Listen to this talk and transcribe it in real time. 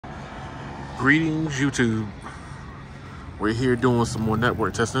Greetings, YouTube. We're here doing some more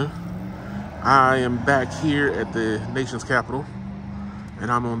network testing. I am back here at the nation's capital,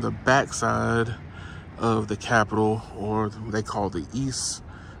 and I'm on the back side of the capital, or what they call the east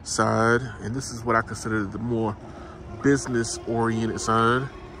side. And this is what I consider the more business-oriented side.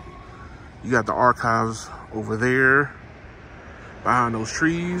 You got the archives over there, behind those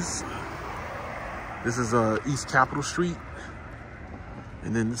trees. This is East Capitol Street.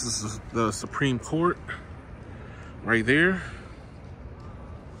 And then this is the Supreme Court right there.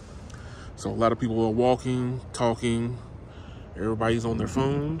 So a lot of people are walking, talking. Everybody's on their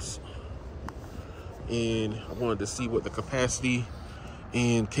phones. And I wanted to see what the capacity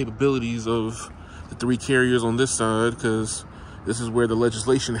and capabilities of the three carriers on this side, because this is where the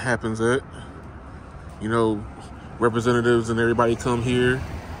legislation happens at. You know, representatives and everybody come here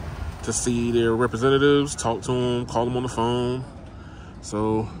to see their representatives, talk to them, call them on the phone.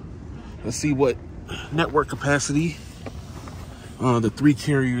 So let's see what network capacity the three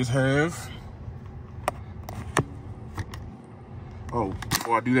carriers have. Oh,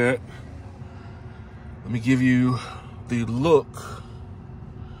 before I do that, let me give you the look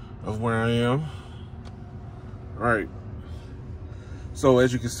of where I am. All right. So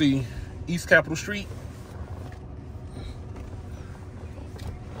as you can see, East Capitol Street.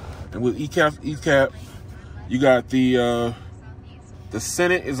 And with East Cap, you got the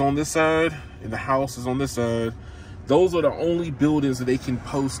Senate is on this side and the House is on this side. Those are the only buildings that they can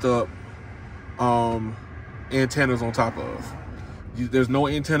post up antennas on top of. There's no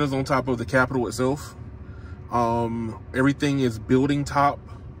antennas on top of the Capitol itself. Everything is building top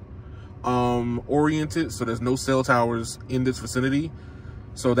oriented, so there's no cell towers in this vicinity.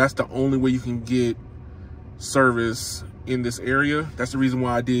 So that's the only way you can get service in this area. That's the reason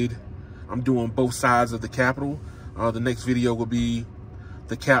why I'm doing both sides of the Capitol. The next video will be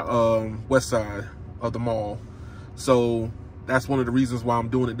the west side of the mall. So that's one of the reasons why I'm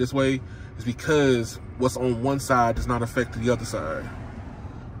doing it this way, is because what's on one side does not affect the other side.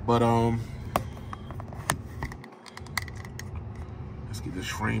 But let's get this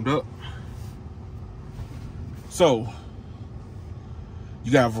framed up. So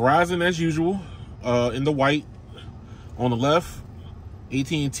you got Verizon as usual in the white on the left.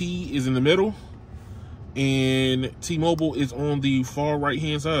 AT&T is in the middle, and T-Mobile is on the far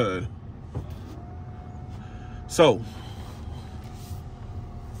right-hand side. So,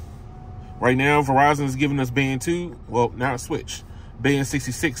 right now, Verizon is giving us band 2. Well, now it's switched. Band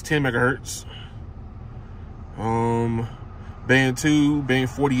 66, 10 megahertz. Band 2, band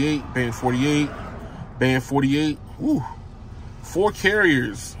 48, band 48, band 48. Woo. 4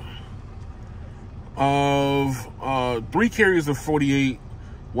 carriers of 3 carriers of 48,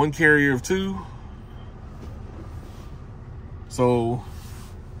 1 carrier of 2. So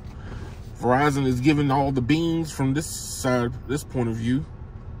Verizon is giving all the beams from this side, this point of view.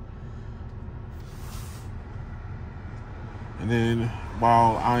 And then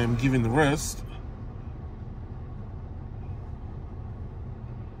while I am giving the rest,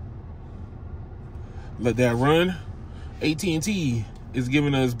 let that run. AT&T is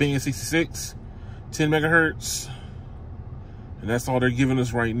giving us band 66, 10 megahertz. And that's all they're giving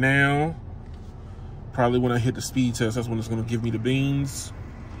us right now. Probably when I hit the speed test, that's when it's going to give me the beans.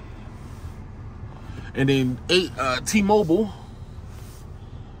 And then T-Mobile,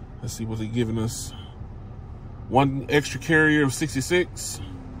 let's see, what's it giving us? 1 extra carrier of 66,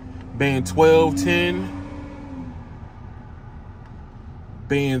 band 12, 10,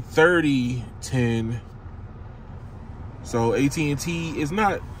 band 30, 10. So AT&T is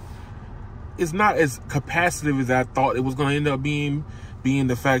not as capacitive as I thought it was going to end up being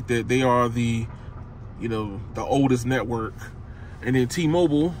the fact that they are the oldest network. And then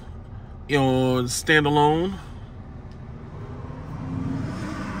T-Mobile on standalone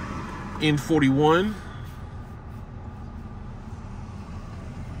N41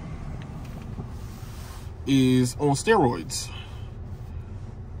 is on steroids.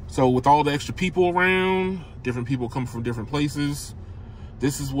 So with all the extra people around, different people come from different places,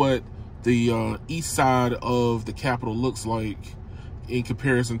 this is what the east side of the Capitol looks like in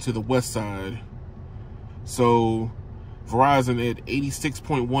comparison to the west side. So Verizon at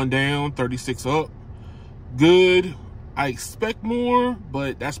 86.1 down, 36 up. Good. I expect more,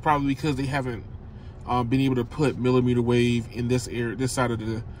 but that's probably because they haven't been able to put millimeter wave in this area, this side of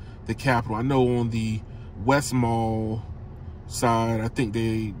the Capitol. I know on the West Mall side, I think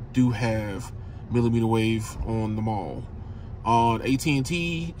they do have millimeter wave on the mall. On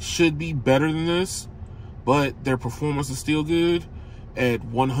AT&T should be better than this, but their performance is still good at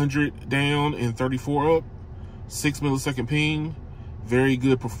 100 down and 34 up, 6 millisecond ping. Very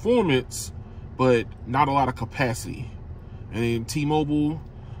good performance, but not a lot of capacity. And then T-Mobile,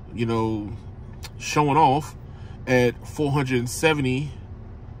 you know, showing off at 470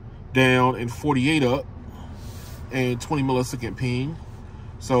 down and 48 up and 20 millisecond ping.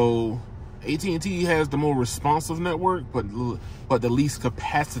 So AT&T has the more responsive network, but the least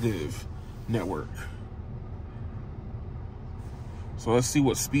capacitive network. So let's see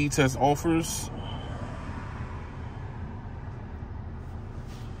what speed test offers.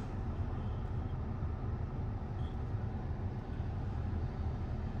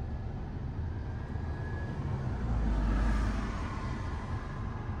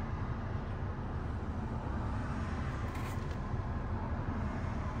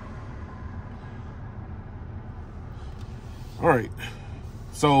 All right,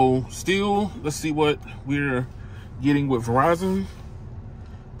 so still, let's see what we're getting with Verizon.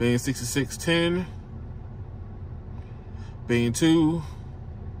 Band 6610, band 2.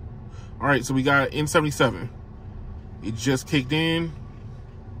 All right, so we got N77. It just kicked in.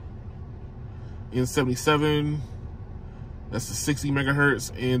 N77, that's the 60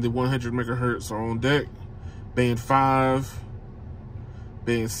 megahertz and the 100 megahertz are on deck. Band 5,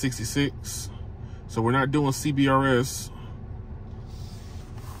 band 66. So we're not doing CBRS.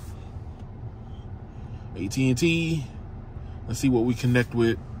 AT&T, let's see what we connect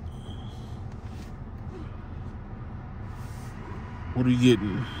with. What are you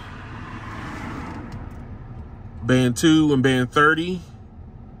getting? Band 2 and band 30,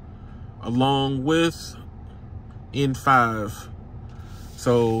 along with N5.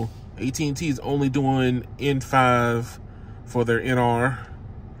 So AT&T is only doing N5 for their NR,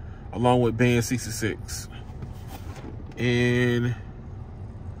 along with band 66. And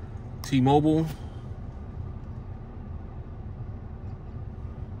T-Mobile,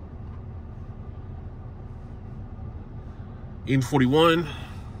 N41,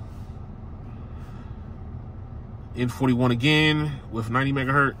 N41 again with 90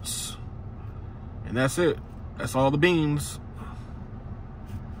 megahertz, and that's it. That's all the beams.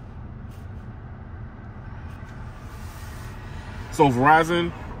 So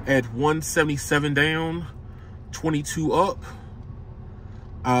Verizon at 177 down, 22 up.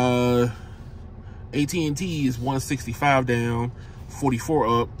 AT&T is 165 down,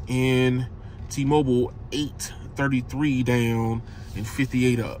 44 up, and T-Mobile 833 down and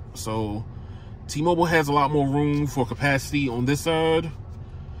 58 up. So T-Mobile has a lot more room for capacity on this side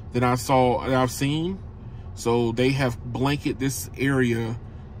than I've seen. So they have blanketed this area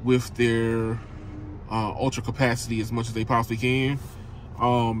with their ultra capacity as much as they possibly can.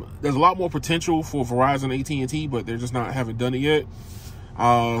 There's a lot more potential for Verizon AT&T, but they're just haven't done it yet.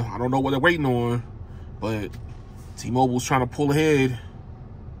 I don't know what they're waiting on, but T-Mobile's trying to pull ahead.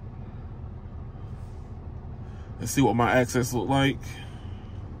 Let's see what my access look like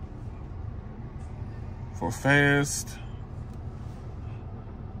for fast.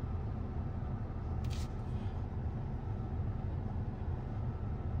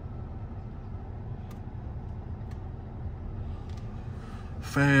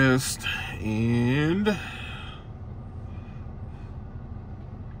 Fast and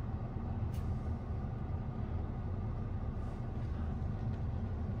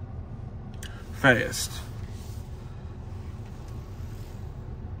fast.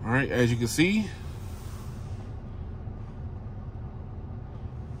 All right, as you can see,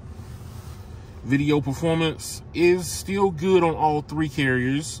 video performance is still good on all three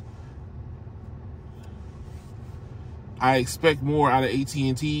carriers. I expect more out of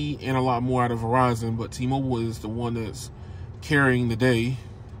AT&T and a lot more out of Verizon, but T-Mobile is the one that's carrying the day.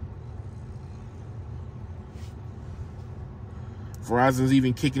 Verizon's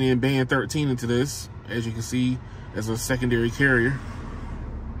even kicking in band 13 into this, as you can see, as a secondary carrier,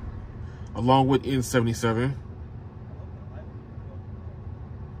 along with N77.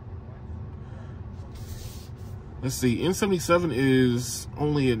 Let's see, N77 is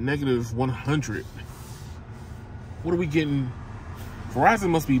only at negative 100. What are we getting? Verizon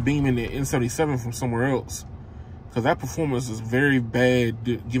must be beaming the N77 from somewhere else, because that performance is very bad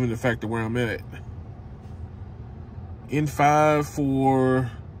given the fact of where I'm at. N5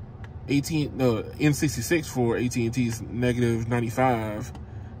 for N66 for AT&T is negative 95,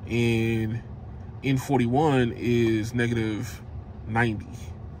 and N41 is negative 90.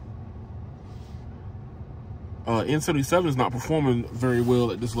 N77 is not performing very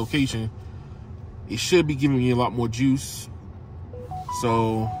well at this location. It should be giving me a lot more juice.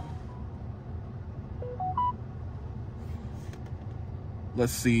 So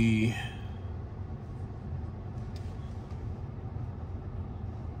let's see.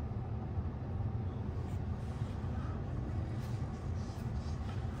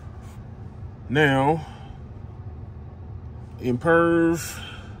 Now, imperv.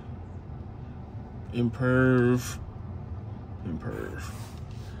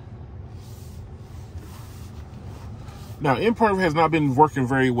 Now, imperv has not been working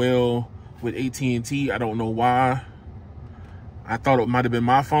very well with AT&T. I don't know why. I thought it might have been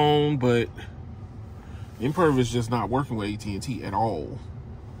my phone, but imperv is just not working with AT&T at all.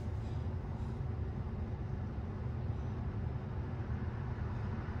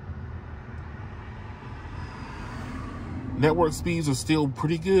 Network speeds are still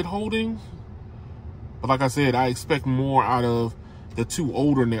pretty good holding. But like I said, I expect more out of the two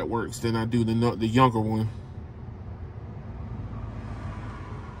older networks than I do the younger one.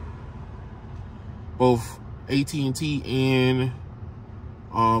 Both AT&T and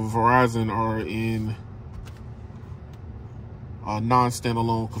Verizon are in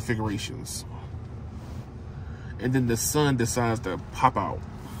non-standalone configurations. And then the sun decides to pop out.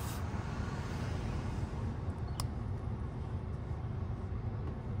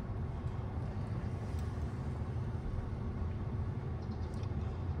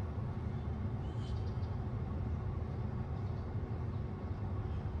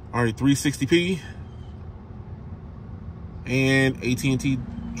 All right, 360p. And AT&T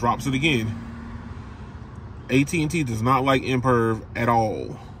drops it again. AT&T does not like imperv at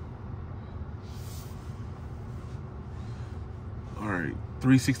all. All right,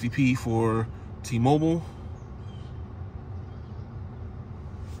 360p for T-Mobile.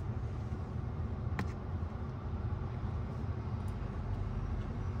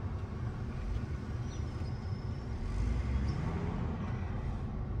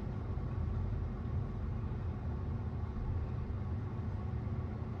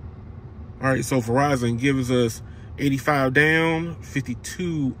 All right, so Verizon gives us 85 down,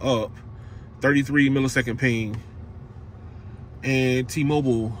 52 up, 33 millisecond ping. And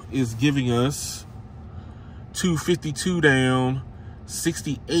T-Mobile is giving us 252 down,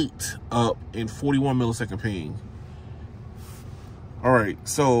 68 up, and 41 millisecond ping. All right,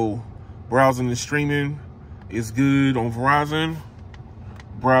 so browsing and streaming is good on Verizon.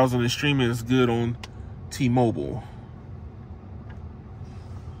 Browsing and streaming is good on T-Mobile.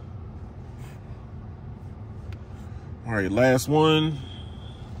 All right, last one.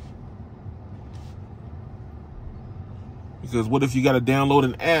 Because what if you got to download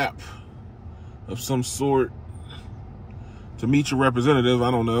an app of some sort to meet your representative?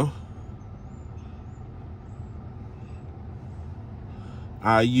 I don't know.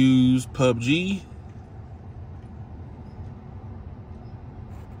 I use PUBG.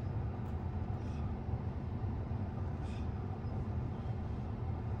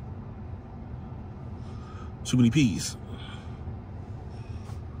 Too many P's.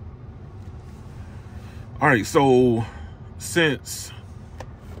 All right, so since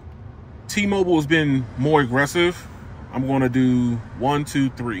T-Mobile has been more aggressive, I'm going to do 1, 2,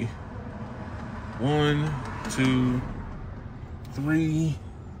 3. 1, 2, 3.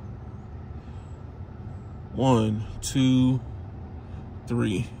 1, 2,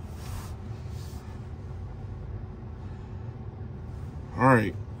 3. All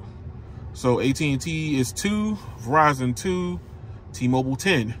right. So AT&T is 2, Verizon 2, T-Mobile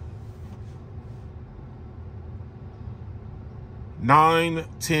 10. 9,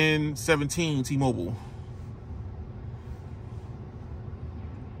 10, 17 T-Mobile.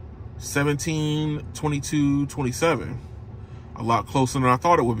 17, 22, 27. A lot closer than I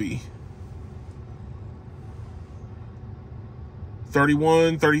thought it would be.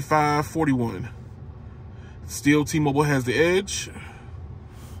 31, 35, 41. Still T-Mobile has the edge.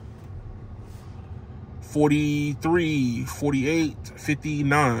 43, 48,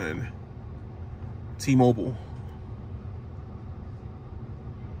 59. T-Mobile.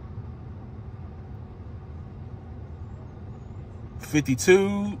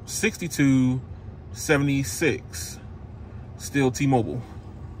 52, 62, 76. Still T-Mobile.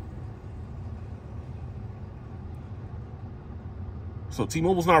 So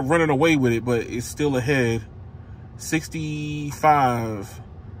T-Mobile's not running away with it, but it's still ahead. 65,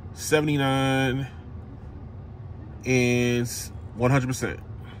 79, and 100%.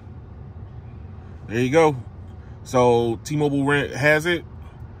 There you go. So T-Mobile has it.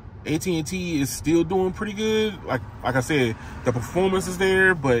 AT&T is still doing pretty good. Like I said, the performance is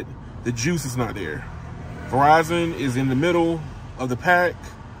there, but the juice is not there. Verizon is in the middle of the pack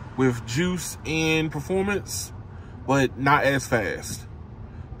with juice and performance, but not as fast.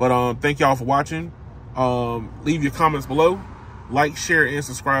 But thank y'all for watching. Leave your comments below. Like, share, and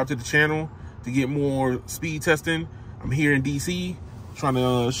subscribe to the channel to get more speed testing. I'm here in DC trying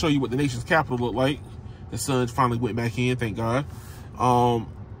to show you what the nation's capital looked like. The sun finally went back in, thank God.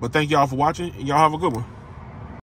 But thank y'all for watching, and y'all have a good one.